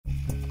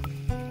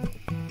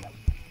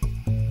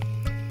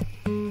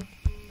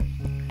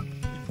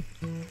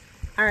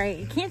All right,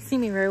 you can't see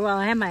me very well.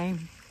 I have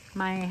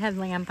my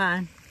headlamp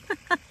on.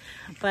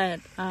 But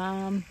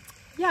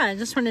yeah, I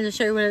just wanted to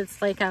show you what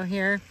it's like out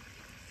here.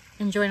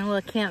 Enjoying a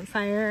little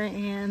campfire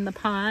and the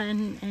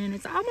pond, and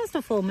it's almost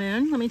a full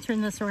moon. Let me turn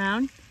this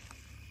around.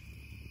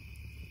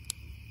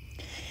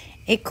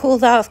 It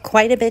cooled off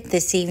quite a bit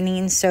this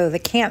evening, so the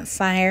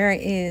campfire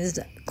is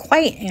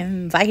quite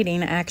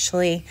inviting,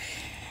 actually.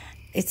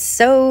 It's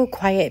so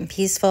quiet and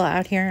peaceful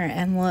out here,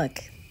 and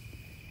look,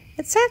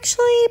 it's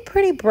actually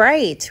pretty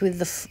bright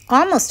with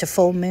almost a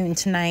full moon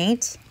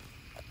tonight.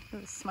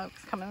 The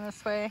smoke's coming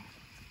this way.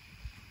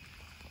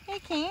 Hey,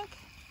 Kink.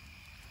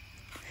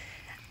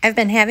 I've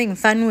been having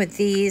fun with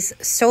these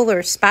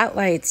solar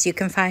spotlights you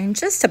can find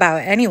just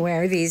about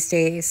anywhere these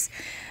days.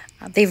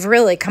 They've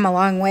really come a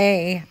long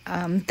way.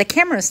 The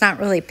camera's not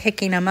really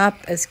picking them up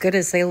as good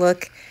as they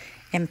look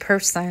in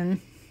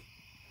person.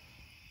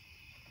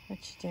 What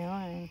you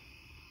doing?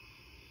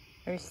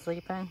 Are you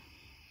sleeping?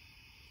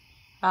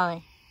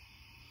 Ollie,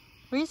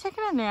 were you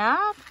taking a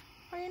nap?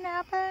 Were you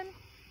napping?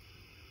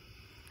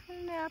 Were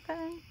you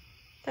napping?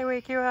 Did I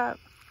wake you up?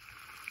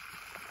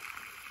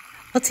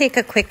 We'll take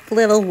a quick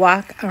little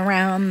walk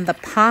around the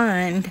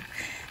pond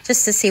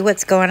just to see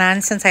what's going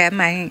on. Since I have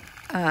my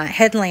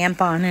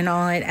headlamp on and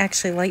all, it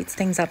actually lights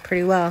things up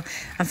pretty well.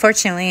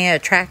 Unfortunately, it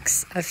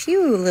attracts a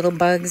few little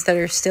bugs that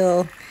are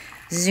still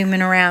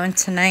zooming around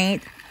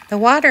tonight. The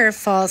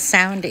waterfall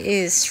sound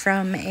is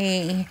from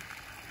a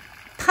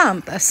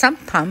pump, a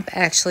sump pump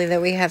actually,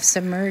 that we have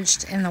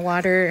submerged in the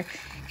water,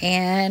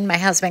 and my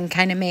husband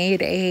kind of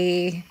made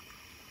a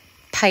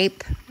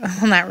pipe.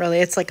 Well, not really,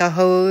 it's like a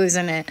hose,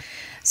 and it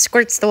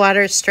squirts the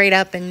water straight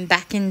up and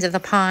back into the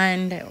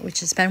pond, which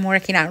has been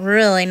working out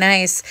really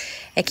nice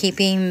at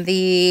keeping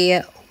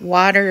the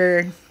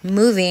water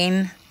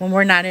moving when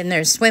we're not in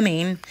there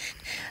swimming.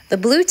 The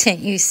blue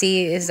tint you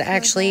see is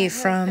actually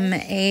from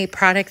a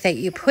product that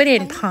you put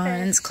in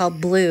ponds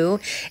called Blue.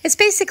 It's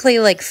basically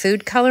like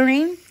food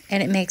coloring,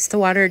 and it makes the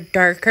water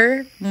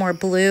darker, more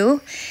blue.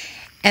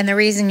 And the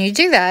reason you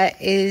do that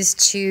is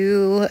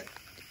to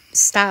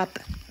stop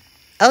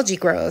algae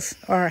growth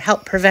or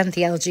help prevent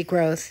the algae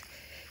growth.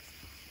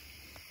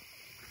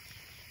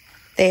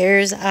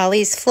 There's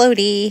Ollie's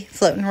floaty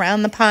floating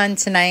around the pond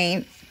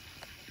tonight.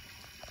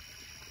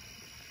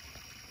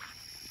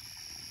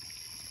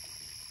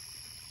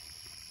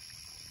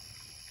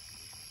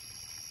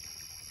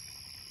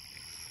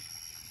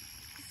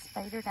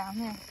 Spider down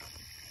there.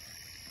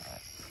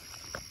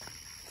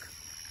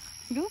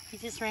 Nope, he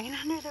just ran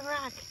under the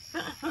rock.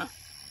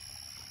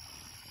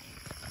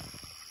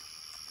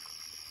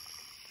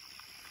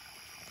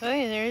 Oh,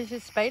 yeah, there's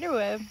a spider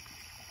web.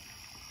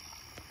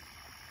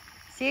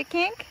 See it,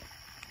 Kink?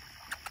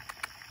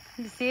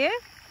 You see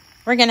it?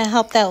 We're going to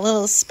help that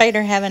little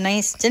spider have a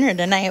nice dinner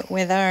tonight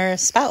with our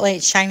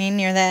spotlight shining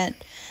near that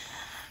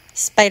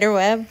spider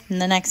web, and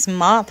the next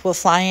moth will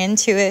fly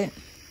into it.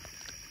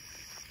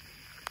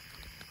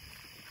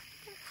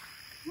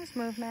 There's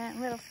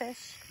movement, little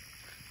fish.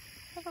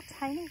 Little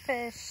tiny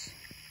fish.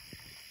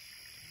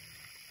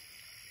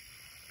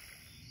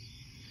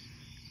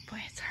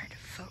 Boy, it's hard to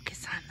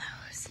focus on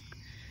those.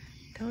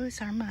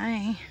 Those are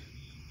my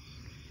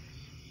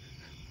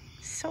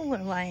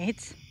solar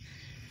lights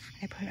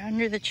I put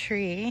under the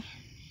tree.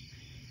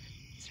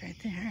 It's right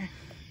there.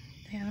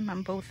 They have them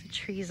on both the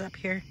trees up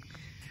here.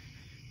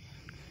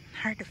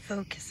 Hard to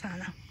focus on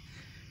them.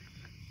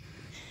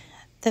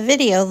 The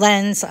video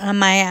lens on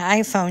my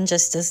iPhone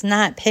just does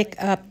not pick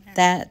up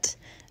that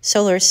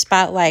solar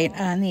spotlight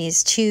on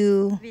these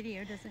two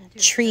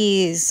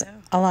trees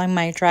along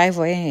my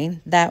driveway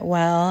that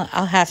well.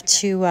 I'll have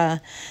to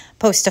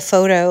post a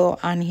photo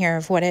on here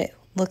of what it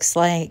looks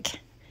like.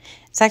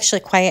 It's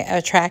actually quite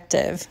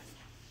attractive.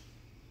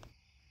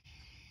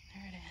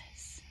 There it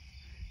is.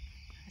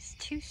 There's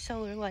two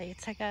solar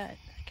lights. I got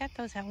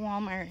those at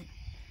Walmart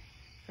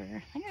for,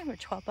 I think they were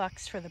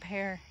 $12 for the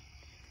pair.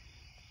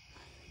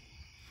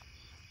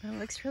 But it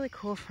looks really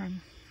cool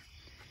from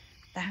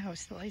the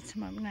house. The lights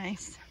them up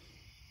nice.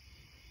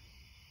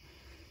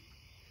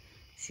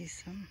 See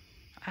some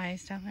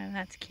eyes down there.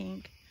 That's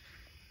Kink.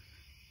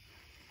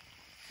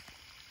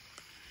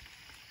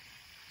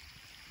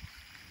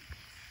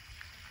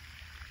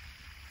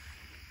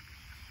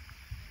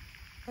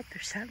 Oh,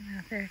 there's something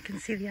out there. I can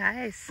see the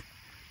eyes.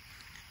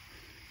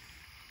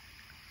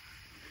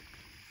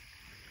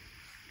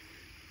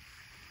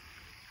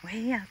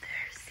 Way out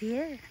there. See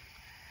it?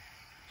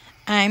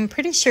 I'm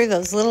pretty sure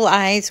those little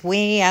eyes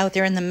way out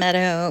there in the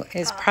meadow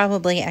is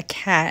probably a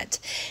cat,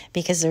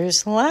 because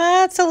there's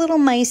lots of little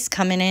mice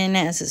coming in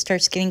as it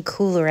starts getting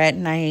cooler at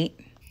night.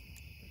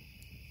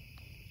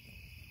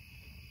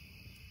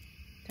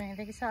 Don't you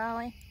think so,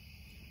 Ollie?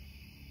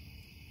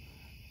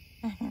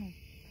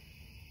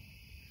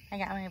 I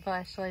got my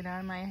flashlight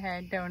on my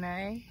head, don't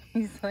I?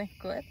 He's like,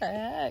 what the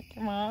heck,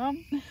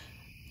 Mom?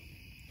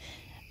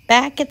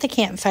 Back at the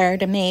campfire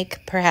to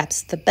make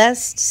perhaps the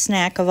best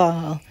snack of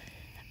all.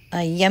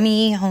 A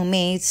yummy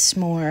homemade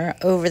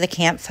s'more over the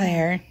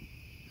campfire.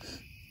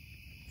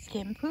 It's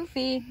getting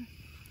poofy.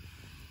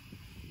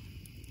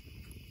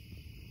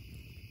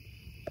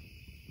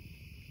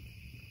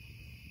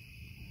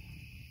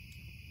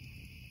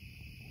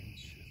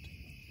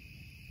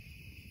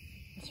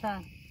 What's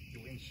wrong? The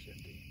wind's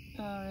shifting.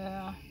 Oh,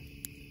 yeah.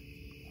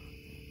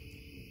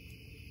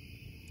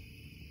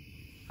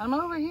 I'm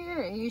over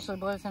here. It usually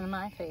blows into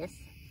my face.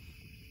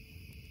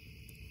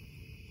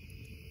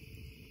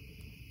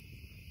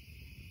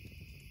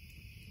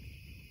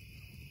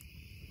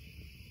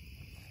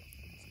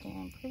 It's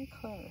getting pretty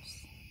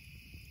close.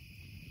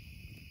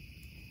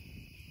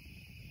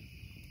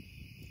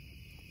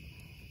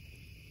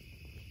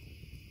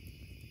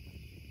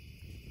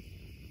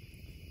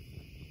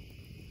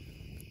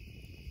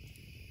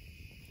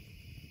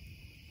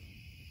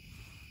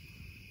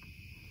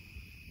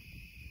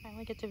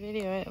 Finally get to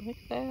video it. Look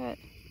at that.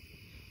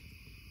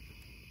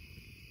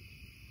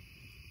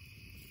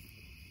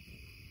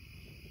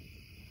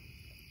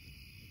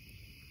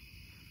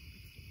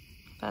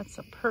 That's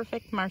a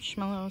perfect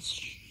marshmallow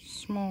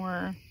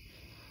s'more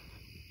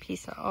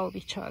piece of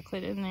Aldi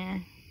chocolate in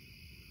there.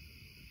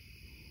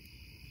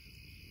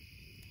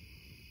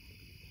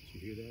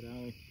 Did you hear that,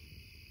 Ollie?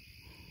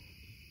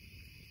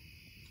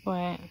 What?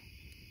 It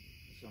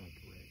sounded like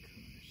a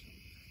raccoon or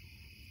something.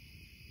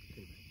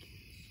 Could have been kids.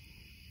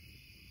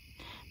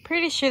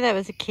 Pretty sure that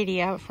was a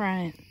kitty out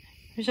front.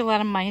 There's a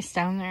lot of mice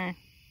down there.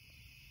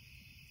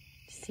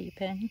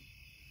 Sleeping.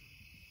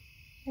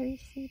 Are you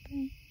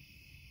sleeping?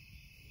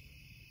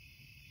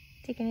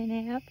 Taking a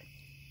nap?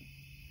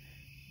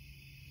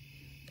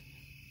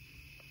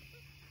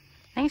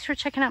 Thanks for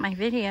checking out my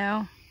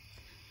video.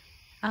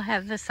 I'll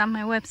have this on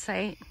my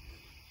website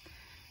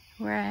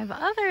where I have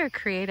other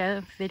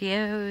creative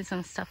videos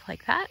and stuff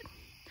like that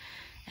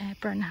at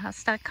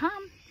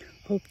burnhouse.com.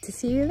 Hope to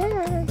see you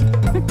there.